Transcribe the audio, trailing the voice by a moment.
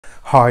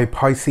Hi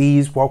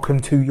Pisces, welcome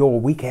to your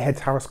week ahead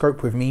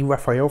horoscope with me,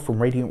 Raphael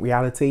from Radiant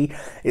Reality.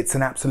 It's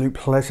an absolute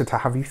pleasure to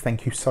have you.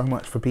 Thank you so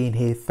much for being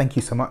here. Thank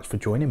you so much for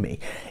joining me.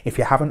 If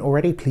you haven't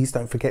already, please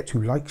don't forget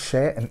to like,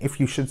 share, and if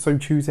you should so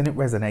choose and it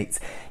resonates,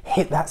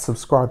 hit that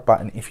subscribe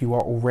button. If you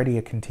are already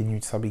a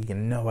continued subby, you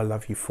know I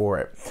love you for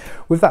it.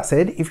 With that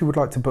said, if you would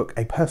like to book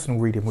a personal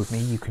reading with me,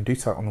 you can do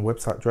so on the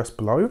website address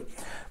below.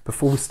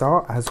 Before we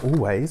start, as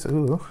always,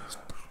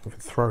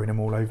 throwing them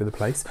all over the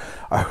place,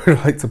 I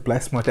would like to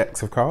bless my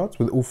decks of cards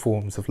with all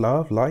forms of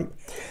love, light,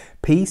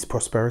 peace,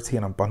 prosperity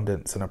and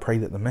abundance, and I pray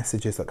that the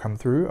messages that come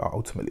through are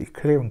ultimately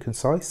clear and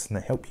concise and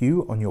they help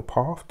you on your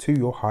path to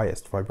your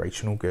highest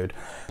vibrational good.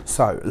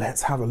 So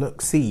let's have a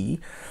look see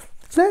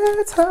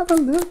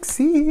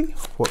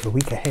what the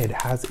week ahead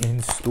has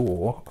in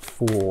store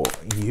for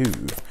you,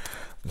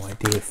 my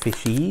dear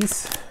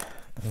fishies.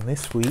 And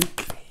this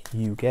week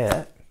you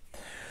get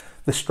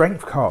the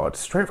Strength card.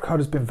 Strength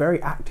card has been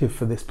very active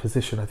for this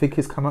position. I think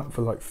it's come up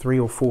for like 3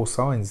 or 4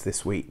 signs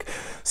this week.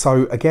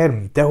 So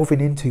again,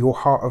 delving into your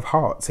heart of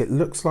hearts, it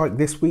looks like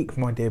this week,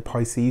 my dear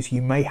Pisces,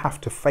 you may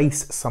have to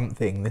face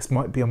something. This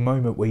might be a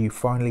moment where you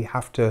finally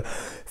have to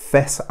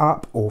fess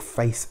up or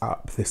face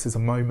up. This is a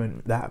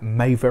moment that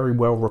may very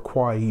well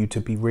require you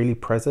to be really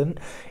present.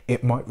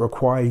 It might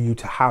require you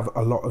to have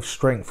a lot of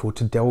strength or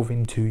to delve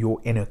into your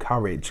inner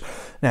courage.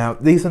 Now,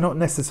 these are not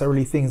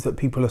necessarily things that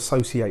people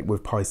associate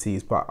with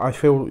Pisces, but I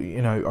feel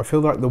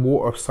like the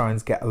water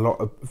signs get a lot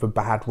of a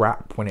bad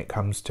rap when it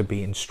comes to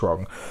being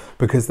strong,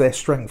 because their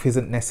strength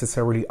isn't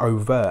necessarily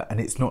overt and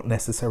it's not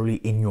necessarily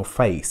in your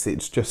face.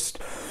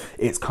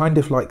 It's kind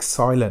of like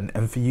silent,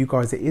 and for you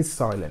guys it is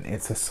silent.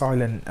 It's a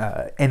silent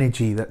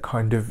energy that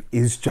kind of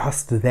is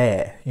just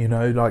there,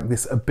 like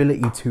this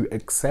ability to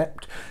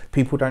accept.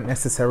 People don't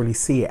necessarily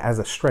see it as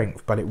a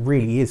strength, but it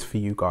really is for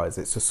you guys.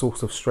 It's a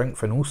source of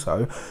strength and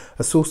also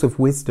a source of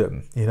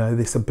wisdom,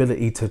 this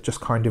ability to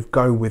just kind of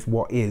go with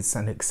what is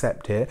and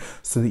accept it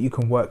so that you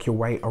can work your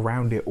way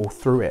around it or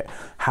through it.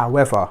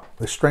 However,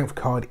 the Strength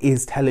card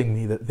is telling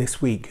me that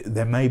this week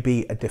there may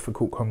be a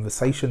difficult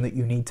conversation that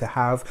you need to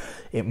have.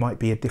 It might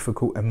be a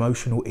difficult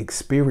emotional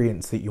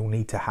experience that you'll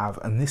need to have,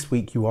 and this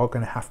week you are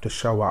going to have to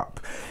show up.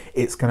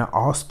 It's going to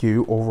ask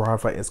you, or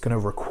rather it's going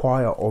to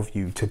require of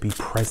you, to be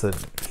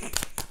present.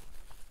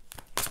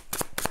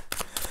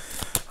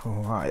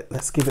 All right,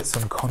 let's give it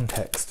some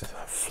context to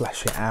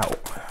flesh it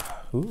out.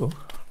 Ooh.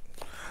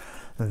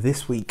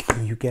 This week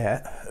you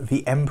get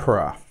the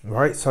Emperor,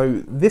 right?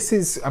 So this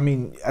is,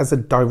 as a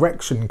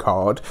direction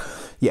card,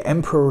 your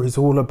Emperor is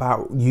all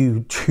about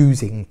you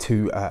choosing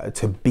to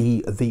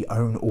be the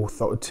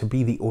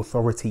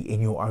authority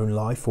in your own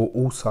life, or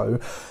also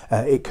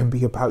it can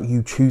be about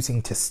you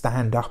choosing to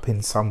stand up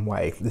in some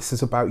way. This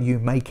is about you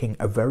making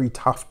a very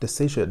tough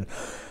decision.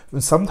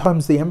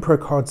 Sometimes the Emperor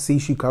card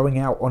sees you going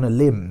out on a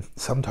limb.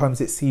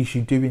 Sometimes it sees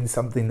you doing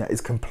something that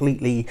is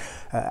completely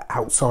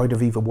outside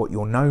of either what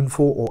you're known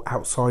for or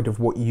outside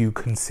of what you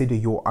consider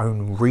your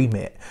own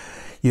remit.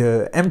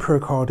 Your Emperor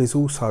card is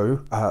also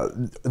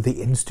the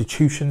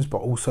institutions, but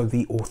also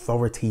the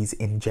authorities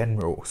in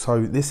general.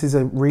 So this is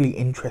a really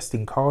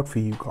interesting card for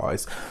you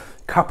guys.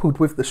 Coupled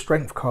with the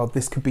Strength card,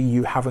 this could be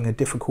you having a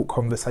difficult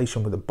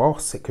conversation with a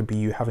boss. It could be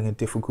you having a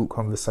difficult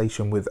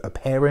conversation with a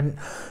parent,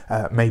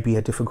 maybe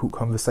a difficult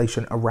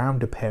conversation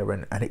around a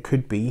parent, and it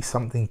could be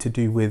something to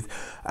do with,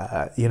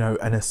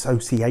 an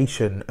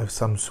association of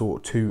some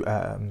sort to,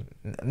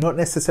 not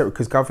necessarily,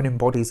 because governing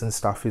bodies and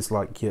stuff is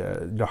like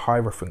the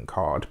Hierophant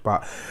card,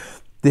 but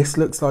this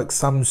looks like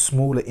some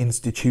smaller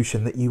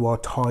institution that you are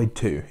tied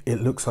to.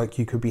 It looks like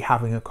you could be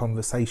having a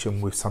conversation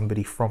with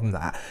somebody from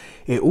that.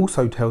 It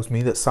also tells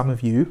me that some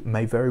of you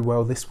may very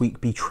well this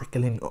week be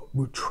trickling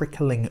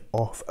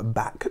off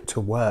back to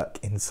work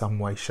in some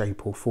way,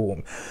 shape or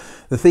form.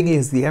 The thing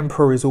is, the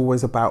Emperor is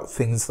always about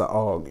things that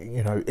are,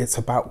 it's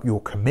about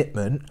your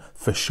commitment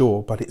for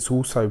sure, but it's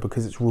also,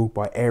 because it's ruled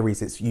by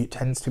Aries, it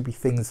tends to be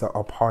things that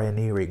are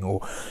pioneering,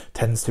 or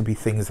tends to be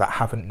things that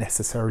haven't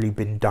necessarily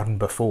been done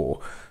before.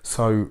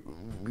 So,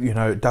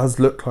 it does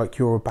look like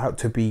you're about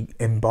to be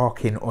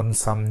embarking on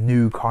some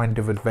new kind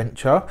of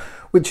adventure,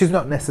 which is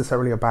not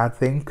necessarily a bad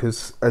thing,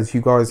 because as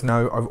you guys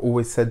know, I've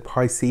always said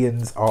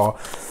Pisceans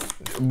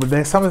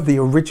they're some of the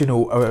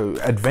original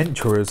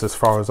adventurers as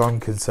far as I'm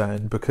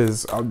concerned,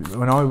 because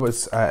when I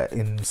was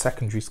in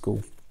secondary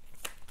school,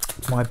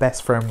 my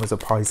best friend was a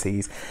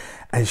Pisces,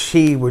 and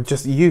she would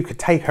just, you could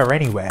take her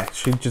anywhere.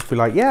 She'd just be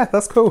like, yeah,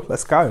 that's cool,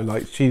 let's go.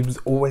 Like, she was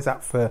always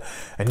up for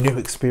a new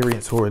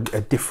experience or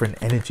a different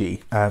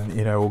energy,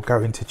 or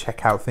going to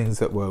check out things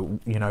that were,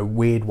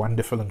 weird,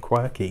 wonderful and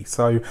quirky.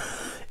 So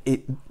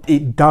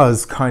it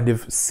does kind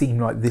of seem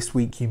like this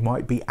week you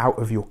might be out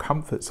of your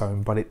comfort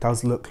zone, but it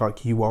does look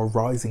like you are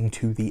rising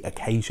to the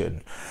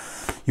occasion.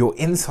 Your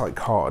insight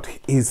card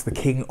is the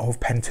King of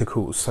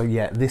Pentacles. So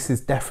yeah, this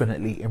is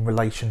definitely in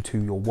relation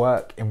to your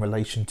work, in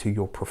relation to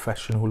your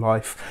professional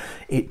life.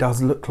 It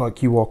does look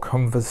like you are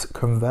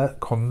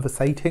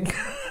conversating.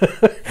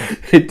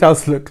 It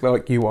does look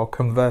like you are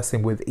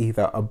conversing with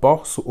either a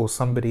boss or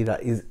somebody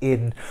that is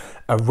in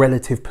a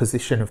relative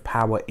position of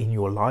power in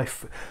your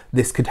life.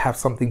 This could have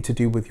something to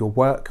do with your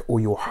work or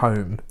your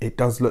home. It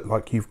does look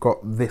like you've got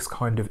this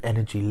kind of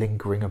energy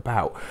lingering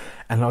about.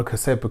 And like I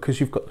said, because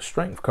you've got the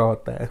Strength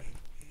card there,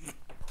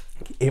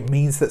 it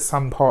means that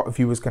some part of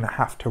you is going to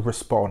have to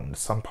respond.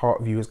 Some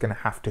part of you is going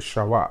to have to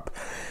show up.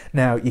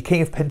 Now, your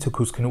King of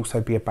Pentacles can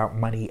also be about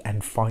money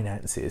and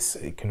finances.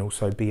 It can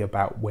also be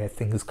about where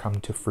things come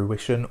to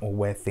fruition or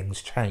where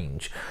things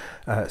change.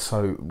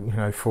 So, you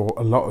know, for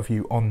a lot of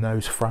you on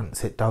those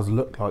fronts, it does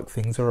look like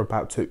things are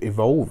about to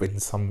evolve in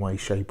some way,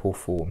 shape or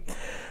form,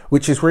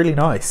 which is really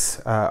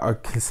nice. I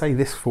can say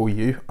this for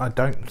you. I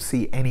don't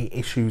see any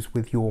issues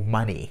with your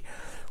money,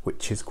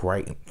 which is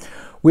great.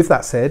 With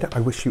that said, I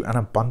wish you an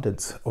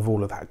abundance of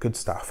all of that good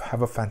stuff.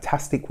 Have a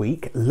fantastic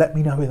week. Let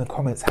me know in the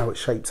comments how it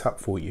shapes up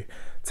for you.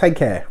 Take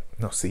care,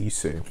 and I'll see you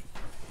soon.